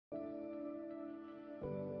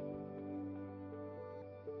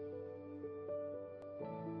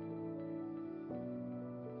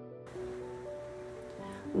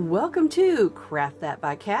Welcome to Craft That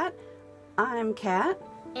by Cat. I'm Cat.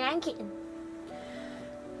 And I'm Kitten.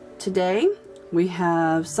 Today we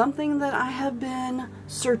have something that I have been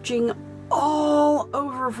searching all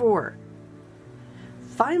over for.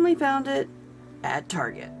 Finally found it at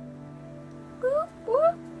Target. Whoop,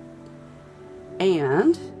 whoop.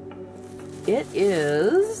 And it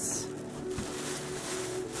is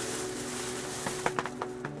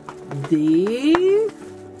the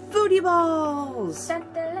Foodie Balls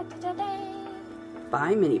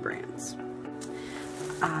by Minibrands.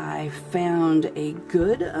 I found a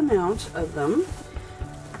good amount of them.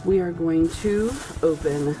 We are going to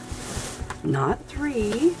open not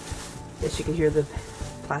 3, as you can hear the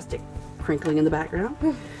plastic crinkling in the background,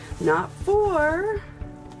 not 4,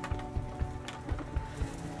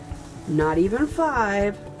 not even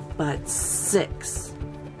 5, but 6.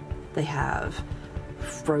 They have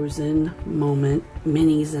frozen moment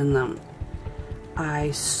minis in them.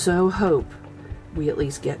 I so hope we at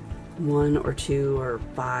least get 1 or 2 or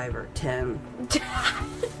 5 or 10.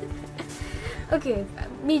 Okay,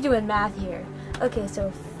 me doing math here. Okay,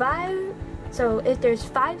 so if there's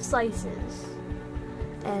 5 slices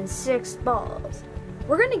and 6 balls,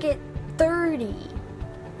 we're gonna get 30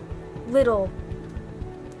 little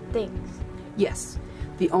things. Yes.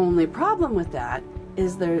 The only problem with that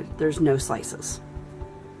is there's no slices.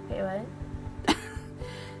 Wait, what?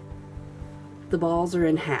 The balls are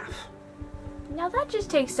in half. Now that just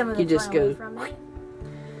takes some of the fun away from it.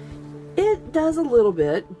 It does a little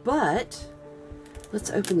bit, but let's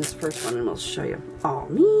open this first one and we'll show you. Oh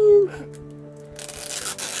man.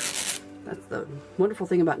 That's the wonderful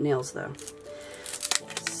thing about nails though.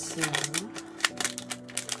 So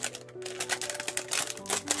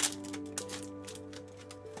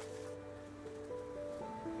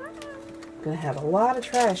gonna have a lot of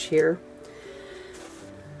trash here.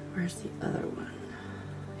 Where's the other one?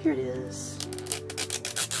 Here it is.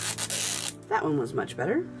 That one was much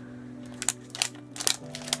better.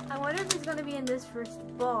 I wonder if it's gonna be in this first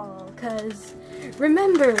ball, because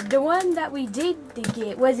remember, the one that we did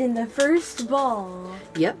get was in the first ball.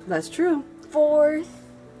 Yep, that's true. 4th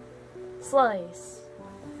slice.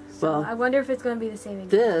 So well, I wonder if it's gonna be the same again.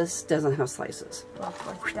 This doesn't have slices. Well,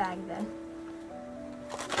 4th bag then.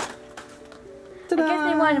 I Ta-da!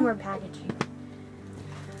 guess they wanted more packaging.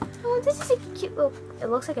 Oh, this is a cute little, it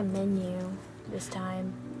looks like a menu this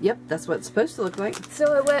time. Yep, that's what it's supposed to look like.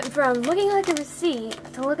 So it went from looking like a receipt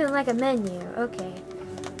to looking like a menu. Okay.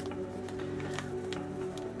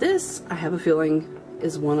 This, I have a feeling,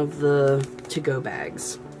 is one of the to-go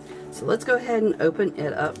bags. So let's go ahead and open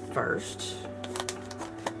it up first.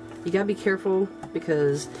 You gotta be careful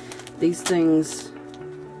because these things,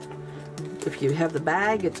 if you have the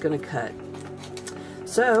bag, it's gonna cut.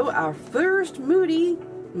 So our first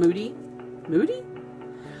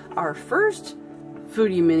our first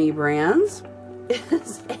Foodieminibrands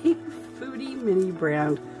is a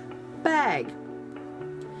Foodieminibrands bag.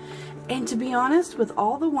 And to be honest, with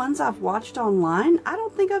all the ones I've watched online, I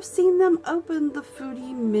don't think I've seen them open the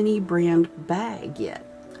Foodieminibrands bag yet.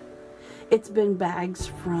 It's been bags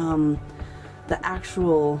from the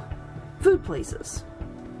actual food places.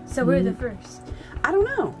 So we're the first. I don't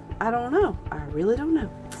know. I don't know. I really don't know.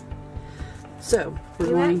 So we're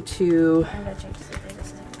going to. I'm gonna check to see if there's a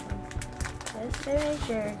second one. Just to make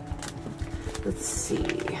sure. Let's see.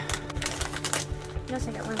 No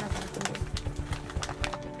second one.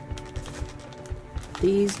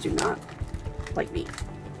 These do not like me.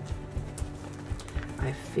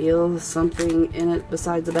 I feel something in it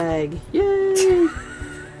besides a bag. Yay!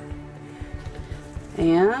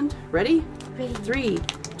 And ready? Ready. 3,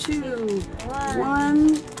 2,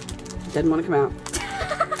 1. Didn't want to come out.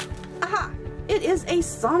 Aha! It is a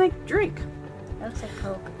Sonic drink. That looks like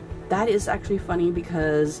Coke. That is actually funny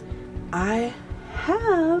because I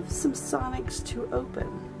have some Sonics to open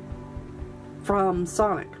from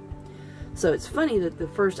Sonic. So it's funny that the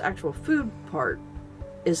first actual food part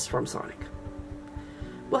is from Sonic.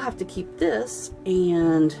 We'll have to keep this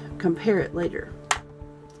and compare it later.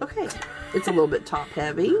 Okay, it's a little bit top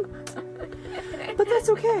heavy, but that's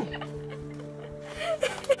okay.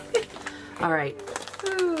 All right,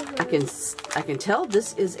 I can tell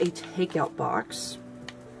this is a takeout box.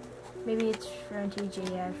 Maybe it's from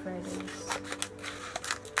TGI Fridays.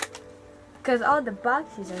 Because all the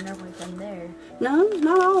boxes are normally from there. No,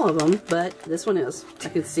 not all of them, but this one is. I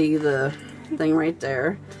can see the thing right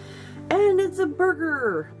there. And it's a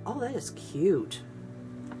burger. Oh, that is cute.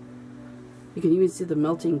 You can even see the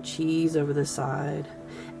melting cheese over the side.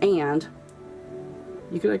 And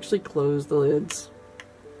you can actually close the lids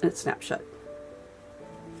and it snaps shut.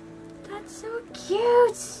 That's so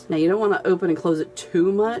cute. Now you don't want to open and close it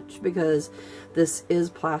too much because this is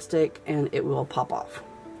plastic and it will pop off.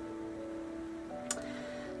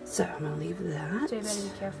 So I'm going to leave that. So you better be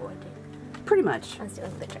careful with it. Pretty much. I'm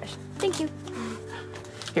stealing the trash. Thank you.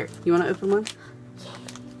 Here, you want to open one?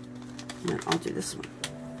 And then I'll do this one.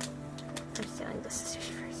 I'm stealing the scissors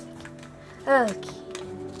first. Okay.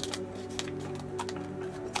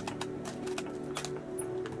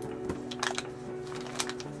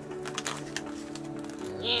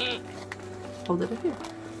 Hold it up here.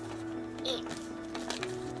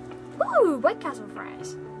 Ooh, White Castle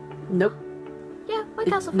fries. Nope. Yeah, White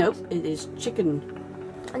Castle fries. Nope, it is chicken.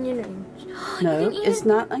 Onion rings. No, it's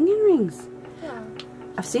not onion rings. Yeah.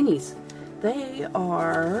 I've seen these. They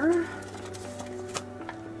are...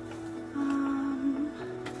 I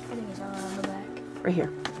think it's all on the back. right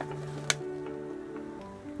here.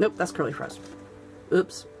 Nope, that's curly fries.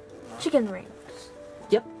 Oops. Chicken rings.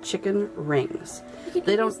 Yep, chicken rings. You They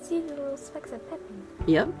can don't... just see the little specks of pepper.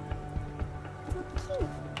 Yep. So cute.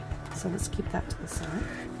 So let's keep that to the side.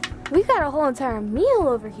 We got a whole entire meal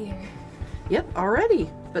over here. Yep, already.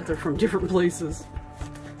 But they're from different places.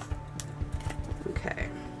 Okay.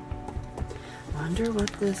 Wonder what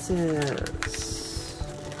this is.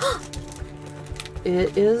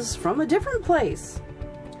 It is from a different place.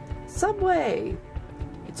 Subway.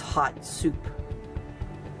 It's hot soup.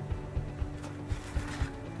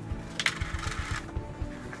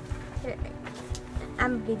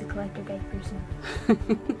 I'm gonna be the collector guy person.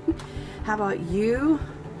 How about you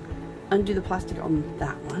undo the plastic on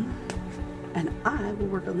that one, and I will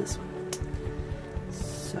work on this one.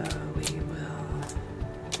 So we will...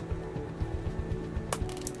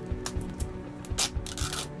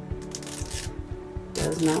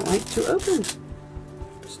 Does not like to open.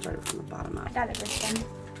 Start it from the bottom up. I got it this time.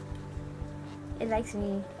 It likes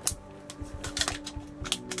me.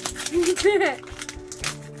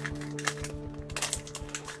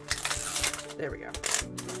 There we go.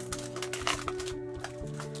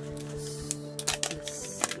 Let's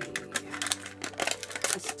see.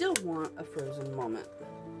 I still want a frozen moment.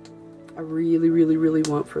 I really, really, really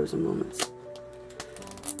want frozen moments.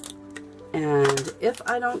 And if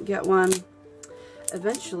I don't get one,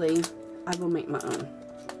 eventually I will make my own.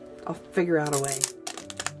 I'll figure out a way.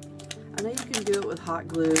 I know you can do it with hot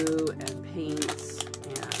glue and paints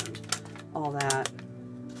and all that.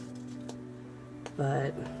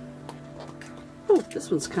 But... oh,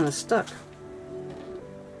 this one's kind of stuck.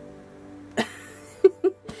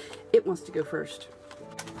 It wants to go first.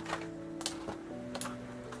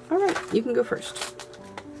 Alright, you can go first.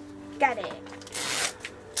 Got it.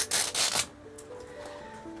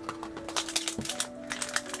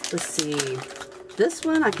 Let's see. This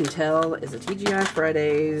one I can tell is a TGI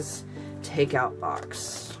Fridays takeout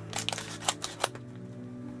box.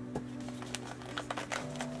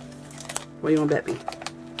 What do you want to bet me?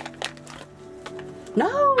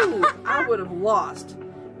 No! I would have lost.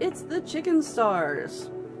 It's the chicken stars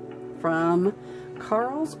from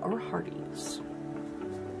Carl's or Hardee's.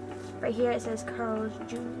 Right here it says Carl's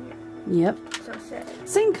Jr. Yep. So sad.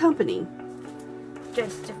 Same company.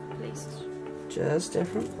 Just different places. Just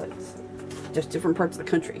different places. Just different parts of the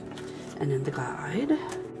country. And in the guide,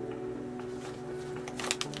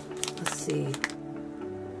 let's see.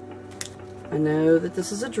 I know that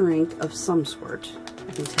this is a drink of some sort.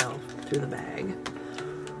 I can tell through the bag.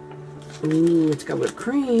 Ooh, it's got whipped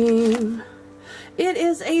cream. It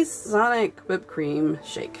is a Sonic whipped cream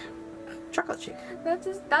shake. Chocolate shake.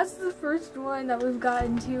 That's the first one that we've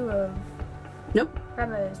gotten two of. Nope.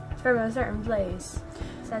 From a certain place.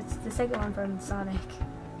 So that's the second one from Sonic.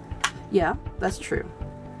 Yeah, that's true.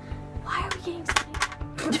 Why are we getting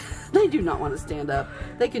Sonic? They do not want to stand up.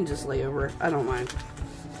 They can just lay over. I don't mind.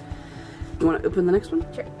 You want to open the next one?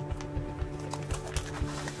 Sure.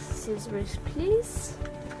 Scissors, please.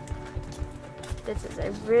 This is a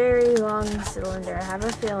very long cylinder. I have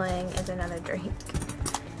a feeling it's another drink.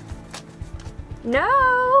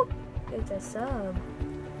 No! It's a sub.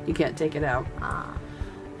 You can't take it out. Ah.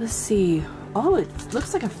 Let's see. Oh, it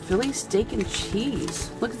looks like a Philly steak and cheese.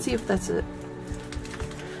 Look and see if that's it.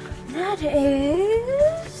 That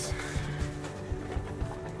is...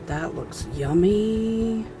 That looks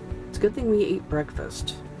yummy. It's a good thing we ate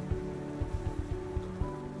breakfast.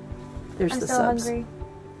 There's I'm the so subs. hungry.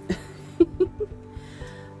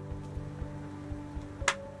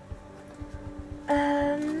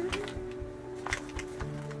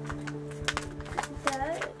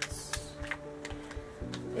 That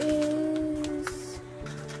is...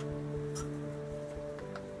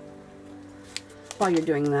 While you're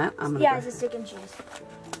doing that, I'm gonna yeah, go it's a steak and cheese.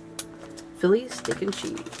 Philly steak and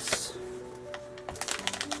cheese.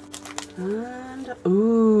 And,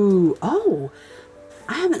 ooh, oh,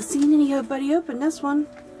 I haven't seen anybody open this one.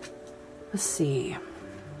 Let's see.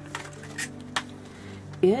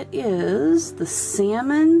 It is the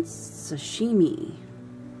salmon sashimi.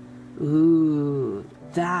 Ooh,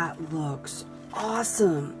 that looks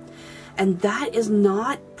awesome. And that is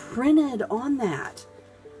not printed on that.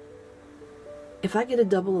 If I get a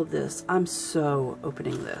double of this, I'm so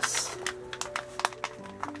opening this.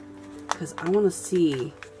 Because I want to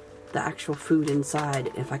see the actual food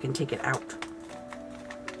inside if I can take it out.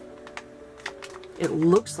 It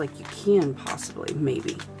looks like you can possibly,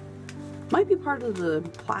 maybe. Might be part of the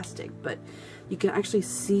plastic, but you can actually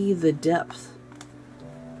see the depth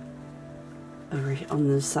over on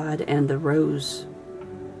this side and the rows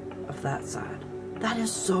of that side. That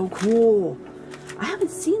is so cool. I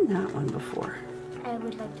haven't seen that one before. I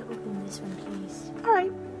would like to open this one, please. All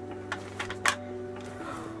right.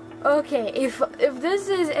 Okay, if this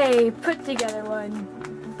is a put together one,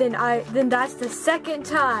 then that's the second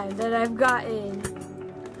time that I've gotten.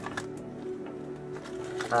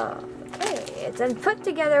 Okay, it's a put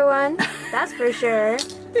together one. That's for sure.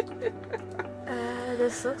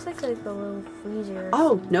 This looks like a little freezer.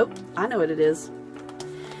 Oh, nope. I know what it is.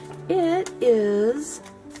 It is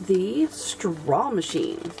the straw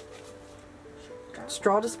machine.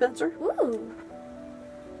 Straw dispenser. Ooh.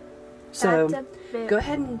 So bit... go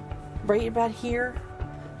ahead and right about here,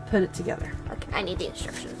 put it together. Okay, I need the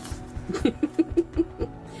instructions.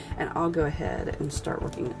 And I'll go ahead and start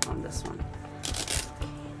working on this one.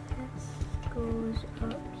 Okay, this goes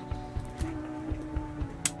up.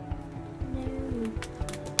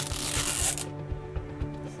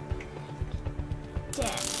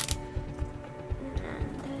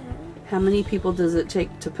 How many people does it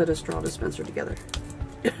take to put a straw dispenser together?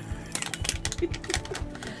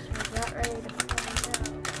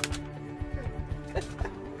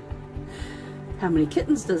 How many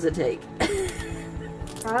kittens does it take?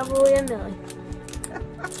 Probably a million.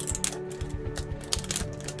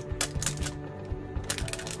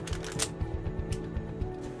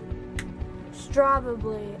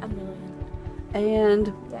 Probably a million. And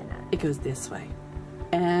yeah, no. It goes this way.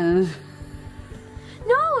 And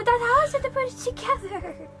no, that's how I said to put it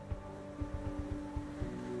together.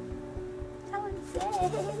 Someone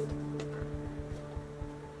said.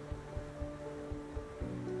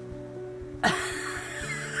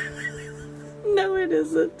 No, it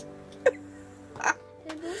isn't.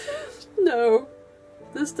 No,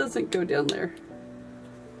 this doesn't go down there.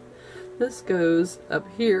 This goes up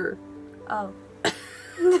here. Oh.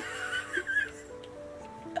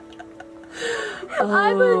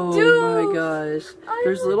 Oh my gosh.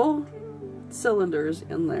 There's little cylinders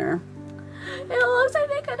in there. It looks like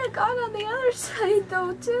they could have gone on the other side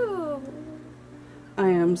though too. I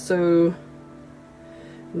am so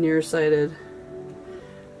nearsighted.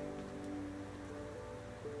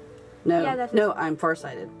 No, yeah, no, I'm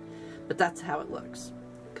farsighted. But that's how it looks.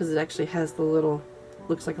 Because it actually has the little,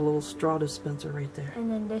 looks like a little straw dispenser right there. And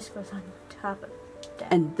then this goes on top of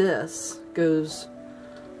that. And this goes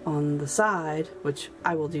on the side, which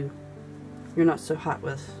I will do. You're not so hot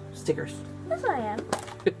with stickers. Yes, I am.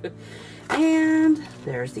 And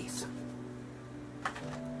there's these.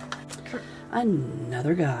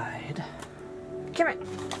 Another guide. Come on.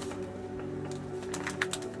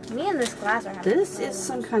 Me and this glass are having This is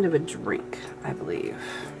some kind of a drink, I believe.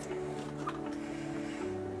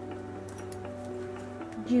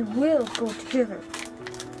 You will go together.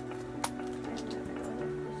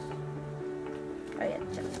 Oh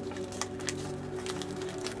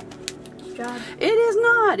yeah, it is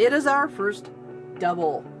not. It is our first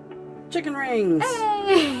double chicken rings.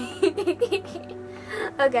 Hey!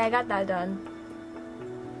 Okay, I got that done.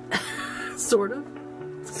 Sort of.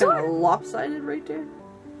 It's kind of lopsided right there.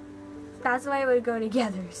 That's why it would go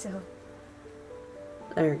together, so.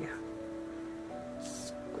 There you go.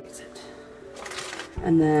 Squeeze it.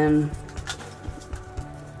 And then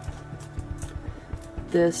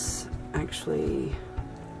this actually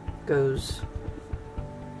goes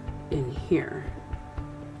in here.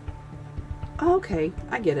 Oh, okay,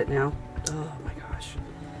 I get it now. Oh my gosh.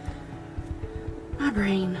 My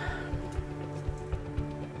brain.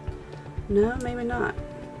 No, maybe not.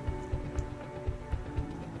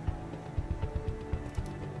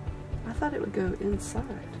 I thought it would go inside.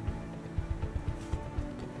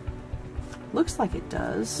 Looks like it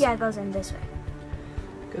does. Yeah, it goes in this way.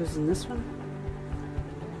 Goes in this one.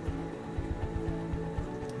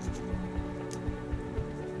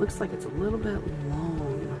 Looks like it's a little bit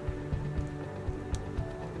long.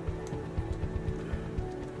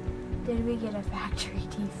 Did we get a factory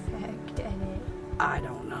defect in it? I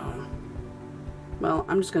don't know. Well,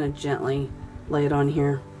 I'm just going to gently lay it on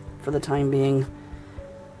here for the time being.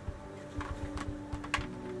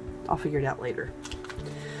 I'll figure it out later.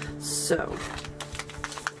 So,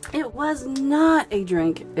 it was not a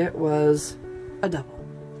drink, it was a double.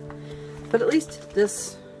 But at least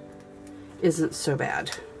this isn't so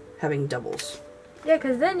bad, having doubles. Yeah,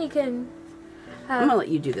 because then you can... I'm gonna let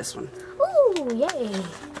you do this one. Ooh, yay.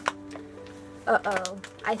 Uh-oh.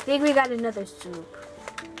 I think we got another soup.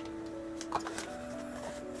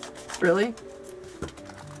 Really?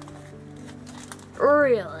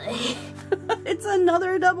 Really? It's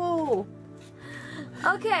another double!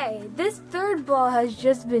 Okay, this third ball has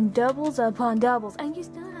just been doubles upon doubles, and you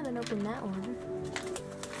still haven't opened that one.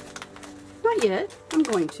 Not yet. I'm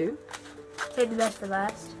going to. Save the best for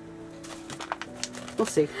last. We'll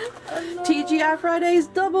see. TGI Fridays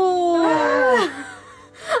double!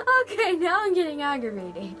 Okay, now I'm getting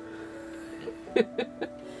aggravated.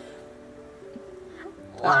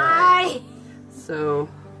 Why? Right. So,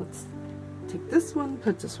 let's take this one,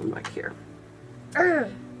 put this one back here.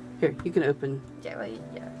 Here, you can open that one.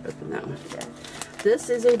 Yeah. This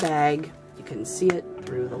is a bag. You can see it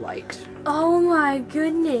through the light. Oh my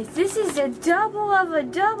goodness, this is a double of a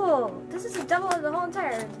double. This is a double of the whole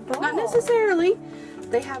entire ball. Not necessarily.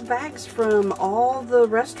 They have bags from all the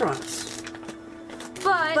restaurants.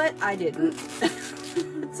 But I didn't.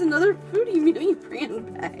 It's another Foodie mini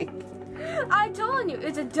brand bag. I told you,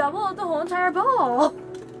 it's a double of the whole entire ball.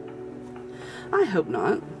 I hope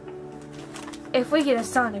not. If we get a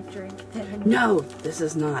Sonic drink, then... No, this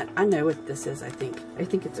is not. I know what this is, I think. I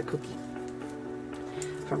think it's a cookie.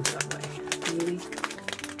 From Subway. Maybe.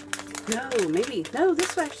 No, maybe. No,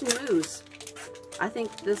 this actually moves. I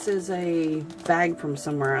think this is a bag from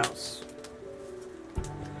somewhere else.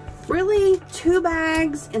 Really? 2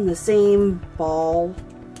 bags in the same ball?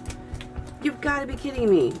 You've got to be kidding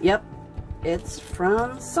me. Yep. It's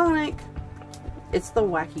from Sonic. It's the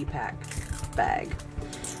Wacky Pack bag.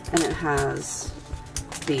 And it has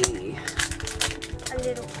a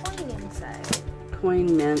little coin inside.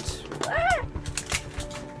 Coin mint. Ah!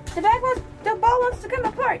 The ball wants to come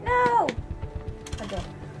apart. No. Okay.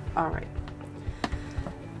 All right.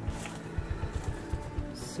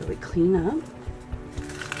 So we clean up.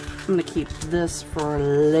 I'm gonna keep this for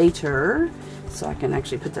later, so I can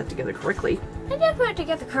actually put that together correctly. I did put it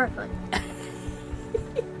together correctly.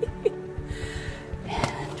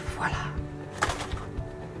 And voila.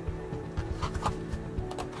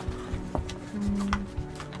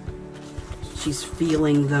 She's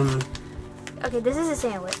feeling them. Okay, this is a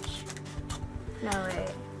sandwich. No,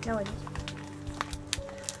 wait. No, it isn't.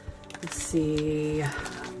 Let's see.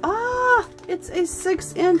 Ah, it's a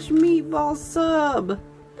 6-inch meatball sub.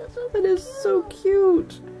 That is so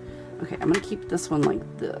cute. Okay, I'm gonna keep this one like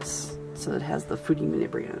this, so it has the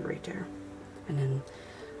Foodieminibrands right there. And then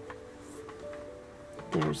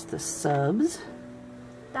there's the subs.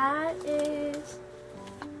 That is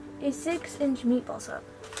a 6-inch meatball sub.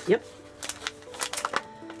 Yep.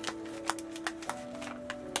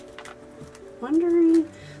 Wondering,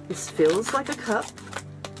 this feels like a cup,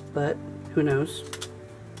 but who knows?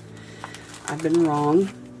 I've been wrong,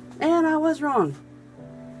 and I was wrong.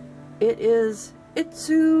 It is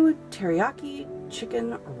Itsu Teriyaki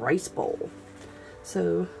Chicken Rice Bowl.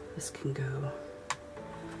 So this can go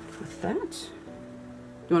with that.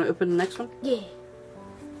 You want to open the next one? Yeah.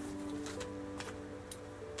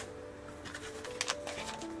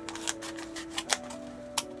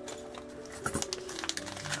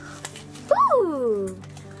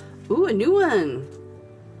 Ooh, a new one.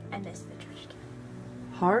 I missed the trash can.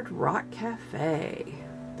 Hard Rock Cafe.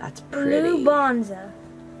 That's pretty. Blue Bonza.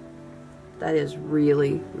 That is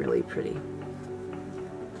really, really pretty.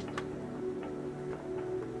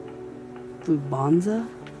 Blue Bonza?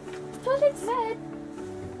 That's what it said.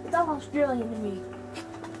 It's all Australian to me.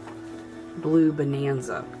 Blue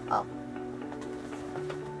Bonanza. Oh.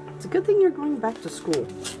 It's a good thing you're going back to school.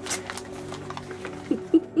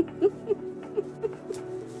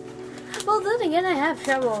 Well, then again, I have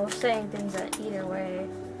trouble saying things either way.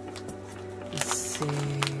 Let's see.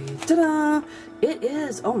 Ta-da! It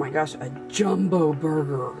is, oh my gosh, a jumbo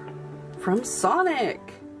burger from Sonic.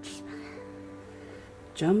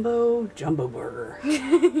 Jumbo burger.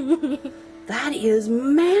 That is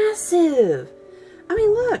massive. I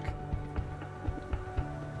mean, look.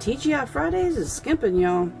 TGI Fridays is skimping,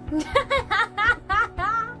 y'all. Look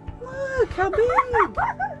how big.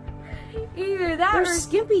 Either that They're or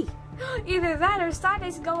skimpy. Either that or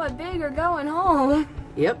Sonic going big or going home.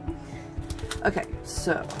 Yep. Okay,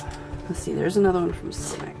 so let's see. There's another one from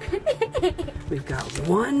Sonic. We've got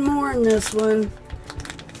one more in this one.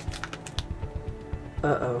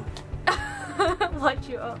 Uh-oh. What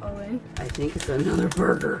you Owen? I think it's another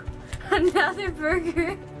burger. Another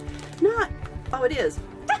burger? Not. Oh, it is.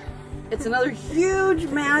 It's another huge,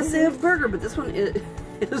 massive burger, but this one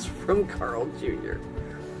is from Carl Jr.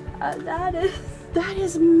 That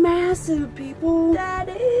is massive, people. That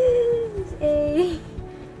is a...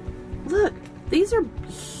 Look, these are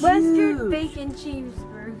huge. Western bacon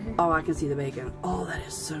cheeseburger. Oh, I can see the bacon. Oh, that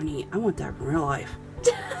is so neat. I want that in real life.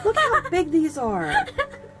 Look how big these are.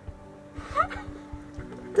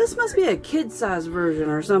 This must be a kid-sized version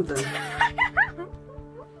or something.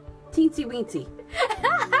 Teensy weensy.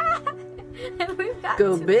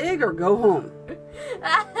 Go big or go home.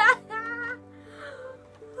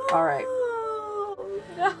 All right.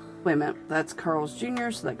 No. Wait a minute. That's Carl's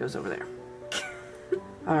Jr., so that goes over there.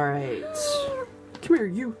 All right. Come here,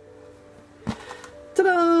 you.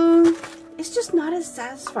 Ta-da! It's just not as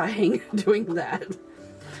satisfying doing that.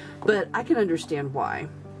 But I can understand why.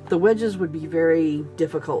 The wedges would be very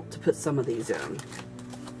difficult to put some of these in.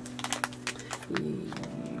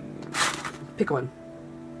 Pick one.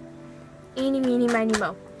 Eeny, meeny, miny,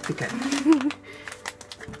 mo. Okay.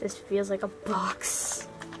 This feels like a box.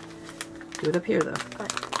 Do it up here, though.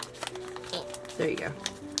 What? There you go.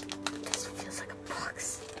 This feels like a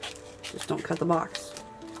box. Just don't cut the box.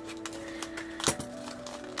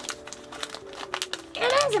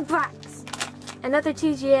 It is a box! Another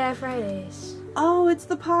TGI Fridays. Oh, it's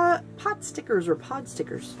the pot stickers or pod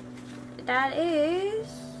stickers. That is...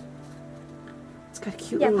 It's got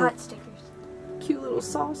cute yeah, little... pot stickers. Cute little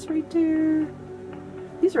sauce right there.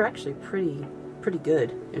 These are actually pretty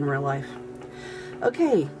good in real life.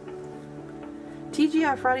 Okay.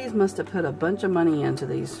 TGI Fridays must have put a bunch of money into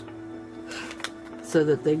these so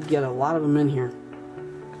that they'd get a lot of them in here.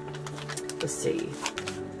 Let's see.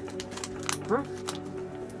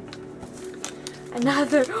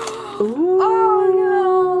 Another... Ooh, oh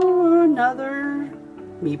no! Another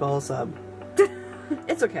meatball sub.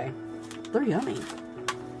 It's okay. They're yummy.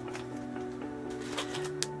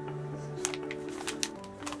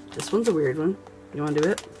 This one's a weird one. You want to do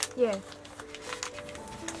it? Yeah.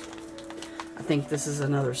 I think this is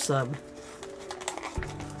another sub.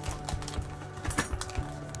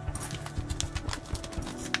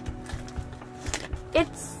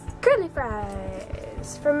 It's curly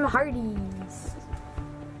fries from Hardee's.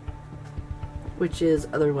 Which is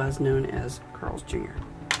otherwise known as Carl's Jr.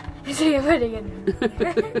 So you're putting it in.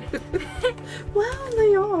 Well,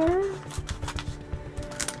 they are.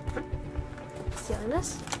 Stealing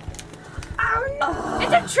this? Oh,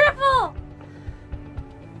 it's a triple!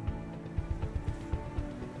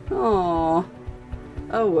 Aw.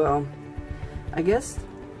 Oh well. I guess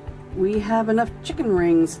we have enough chicken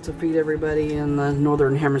rings to feed everybody in the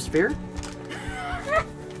northern hemisphere.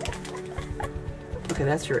 Okay,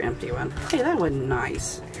 that's your empty one. Hey, that wasn't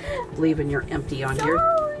nice. Leaving your empty on here.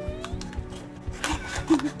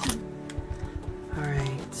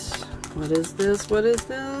 Alright. What is this? What is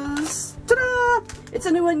this? Ta-da! It's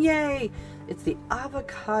a new one, yay! It's the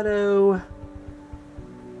avocado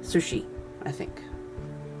sushi, I think.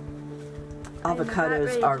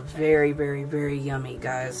 Avocados are very, very, very yummy,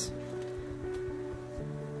 guys.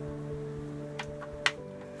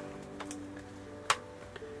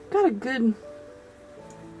 Got a good...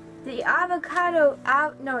 The avocado,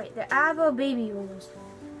 no wait, the avo baby rolls.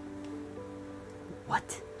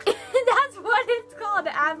 What? That's what it's called,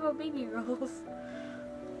 the avo baby rolls.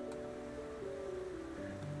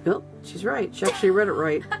 Nope, she's right. She actually read it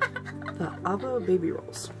right. The avo baby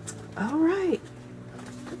rolls. All right.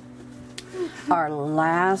 Our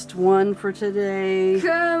last one for today.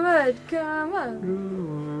 Come on, come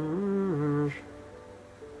on.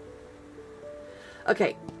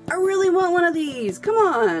 Okay, I really want one of these. Come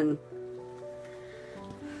on.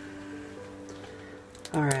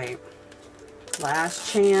 All right.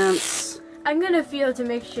 Last chance. I'm gonna feel to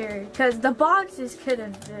make sure, because the boxes could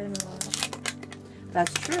have been washed.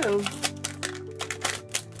 That's true.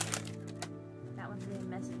 That one's really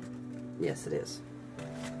messy. Yes, it is.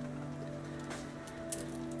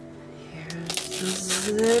 Here's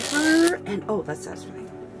the zipper. And, oh, that's satisfying.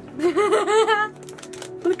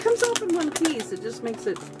 When it comes off in one piece, it just makes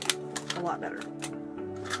it a lot better.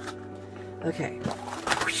 Okay.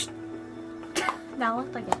 That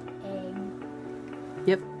looks like an egg.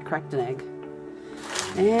 Yep, cracked an egg.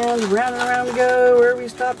 And round and around we go. Where we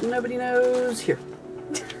stop, nobody knows. Here.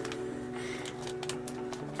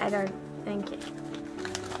 I don't think it.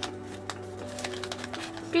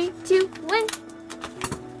 3, 2, 1.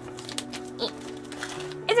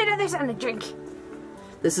 It's another something to drink.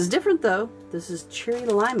 This is different though. This is cherry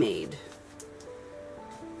limeade.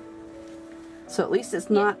 So at least it's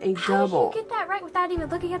not a double. How did you get that right without even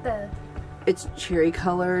looking at the... It's cherry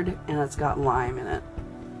colored and it's got lime in it.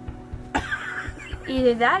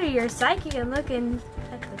 Either that or you're psychic and looking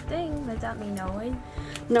at the thing without me knowing.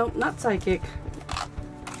 Nope, not psychic.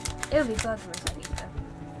 It would be close for a psychic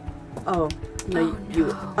though. Oh, no,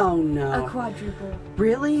 oh no. A quadruple.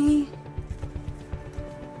 Really?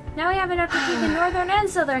 Now we have enough to feed the northern and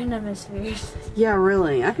southern hemispheres. Yeah,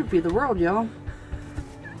 really. I could feed the world, y'all.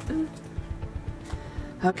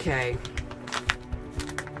 Okay.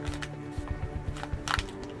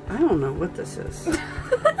 I don't know what this is. It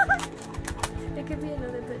could be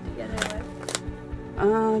another put together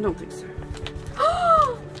one. I don't think so.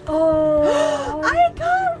 Oh! I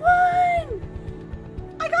got one!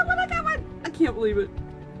 I got one! I can't believe it.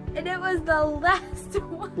 And it was the last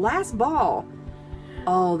one. Last ball.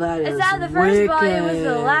 Oh, that is Instead of the first ball, it was the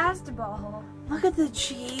wicked. last ball. Look at the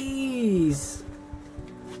cheese.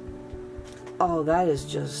 Oh, that is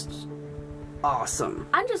just awesome.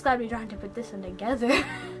 I'm just glad we don't have to put this one together.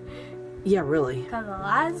 Yeah, really. Because the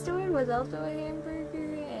last one was also a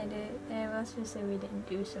hamburger, and let's just say we didn't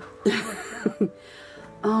do so well.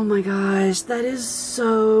 Oh my gosh, that is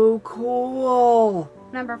so cool.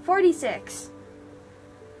 Number 46.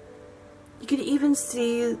 You can even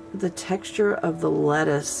see the texture of the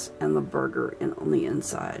lettuce and the burger on the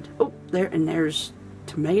inside. Oh, there, and there's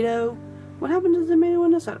tomato. What happened to the tomato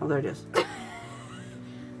on this side? Oh, there it is.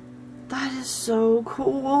 That is so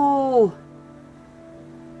cool.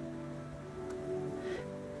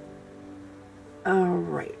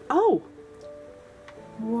 Alright. Oh!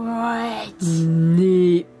 What?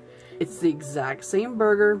 Neat. It's the exact same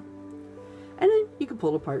burger. And then you can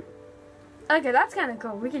pull it apart. Okay, that's kind of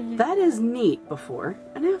cool. We can use That is neat before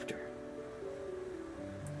and after.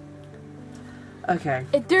 Okay.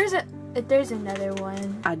 If there's another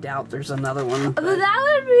one. I doubt there's another one. But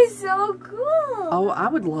that would be so cool. Oh, I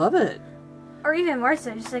would love it. Or even more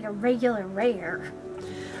so, just like a regular rare.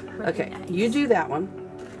 Would be Okay, nice. you do that one.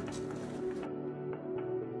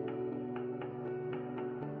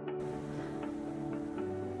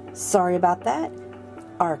 Sorry about that.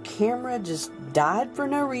 Our camera just died for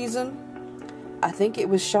no reason. I think it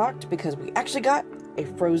was shocked because we actually got a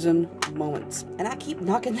frozen moment. And I keep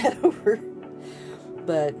knocking that over.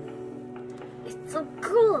 But It's so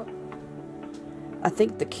cool. I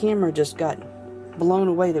think the camera just got blown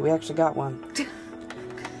away that we actually got one.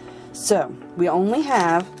 So, we only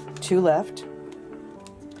have 2 left.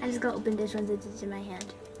 I'm just gonna open this one since it's in my hand.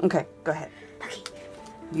 Okay, go ahead. Okay.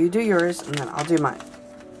 You do yours and then I'll do mine.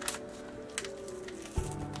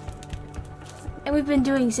 And we've been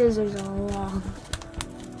doing scissors all along.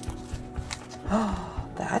 Oh,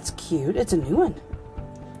 that's cute. It's a new one.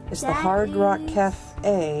 It's the That Hard Rock is-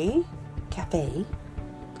 Cafe.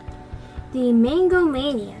 The Mango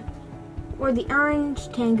Mania. Or the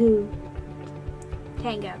Orange Tango.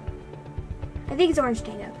 I think it's Orange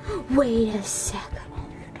Tango. Wait a second.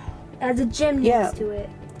 It has a gym Yeah. next to it.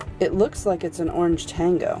 It looks like it's an orange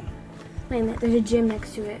tango. Wait a minute, there's a gym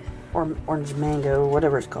next to it. Or orange mango,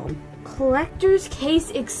 whatever it's called. Collector's Case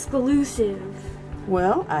exclusive.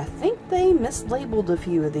 Well, I think they mislabeled a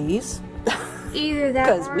few of these. Either that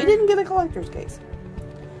Because or... we didn't get a collector's case.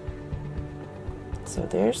 So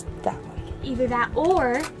there's that one. Either that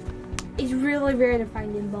or it's really rare to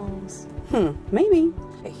find in balls. Maybe.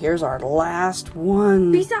 Okay, here's our last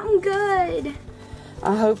one. Be something good.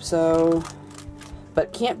 I hope so.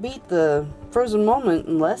 But can't beat the frozen moment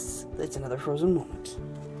unless it's another frozen moment.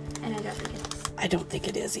 And I don't think it is. I don't think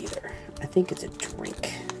it is either. I think it's a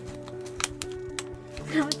drink.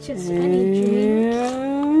 No, it's just any drink.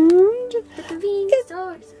 And The convenience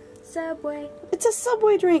stores. Subway. it's a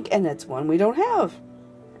Subway drink, and it's one we don't have.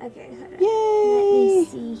 Okay, hold on. Yay!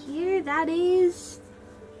 Let me see here. That is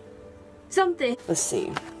something. Let's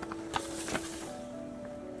see.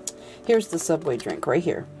 Here's the Subway drink right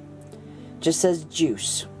here. Just says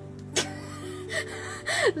juice.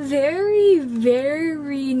 Very,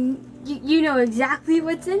 very. You know exactly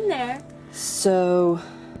what's in there. So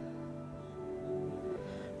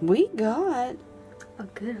we got A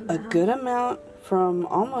good a amount. good amount from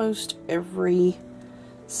almost every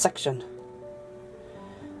section.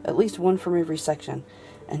 At least one from every section.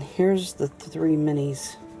 And here's the 3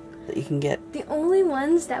 minis that you can get. The only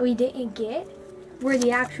ones that we didn't get were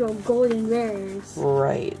the actual golden rares.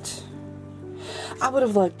 Right. I would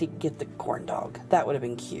have liked to get the corn dog. That would have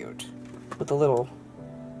been cute. With a little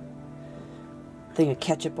thing of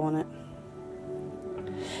ketchup on it.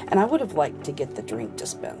 And I would have liked to get the drink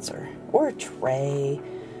dispenser. Or a tray.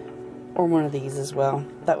 Or one of these as well.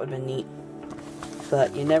 That would have been neat.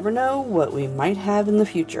 But you never know what we might have in the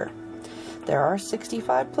future. There are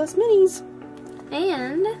 65 plus minis.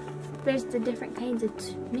 And there's the different kinds of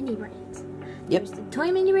mini brands. There's the Toy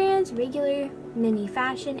Minibrands, regular, mini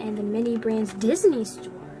fashion, and the Minibrands Disney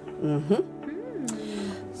store.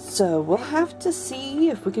 So we'll have to see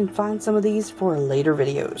if we can find some of these for later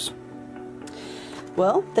videos.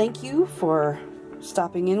 Well, thank you for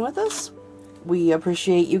stopping in with us. We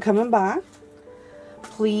appreciate you coming by.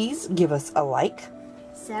 Please give us a like.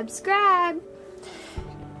 Subscribe.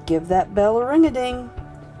 Give that bell a ring-a-ding.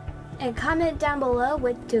 And comment down below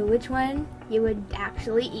which one you would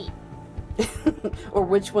actually eat. Or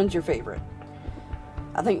which one's your favorite.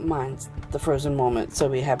 I think mine's the frozen moment, so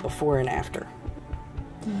we have before and after.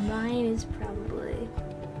 Mine is probably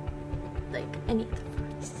like any of the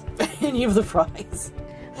fries. Any of the fries.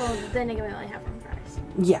 Well, then again, we only have one fries.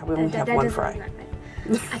 Yeah, we only have one fry.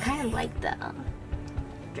 I kind of like the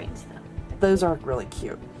drinks though. Those are really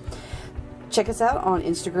cute. Check us out on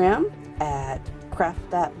Instagram at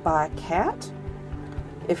CraftThatByCat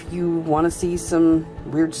if you want to see some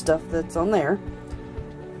weird stuff that's on there.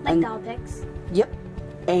 Like doll pics. Yep.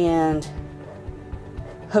 And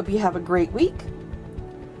hope you have a great week.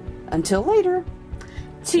 Until later.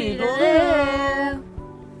 Toodaloo!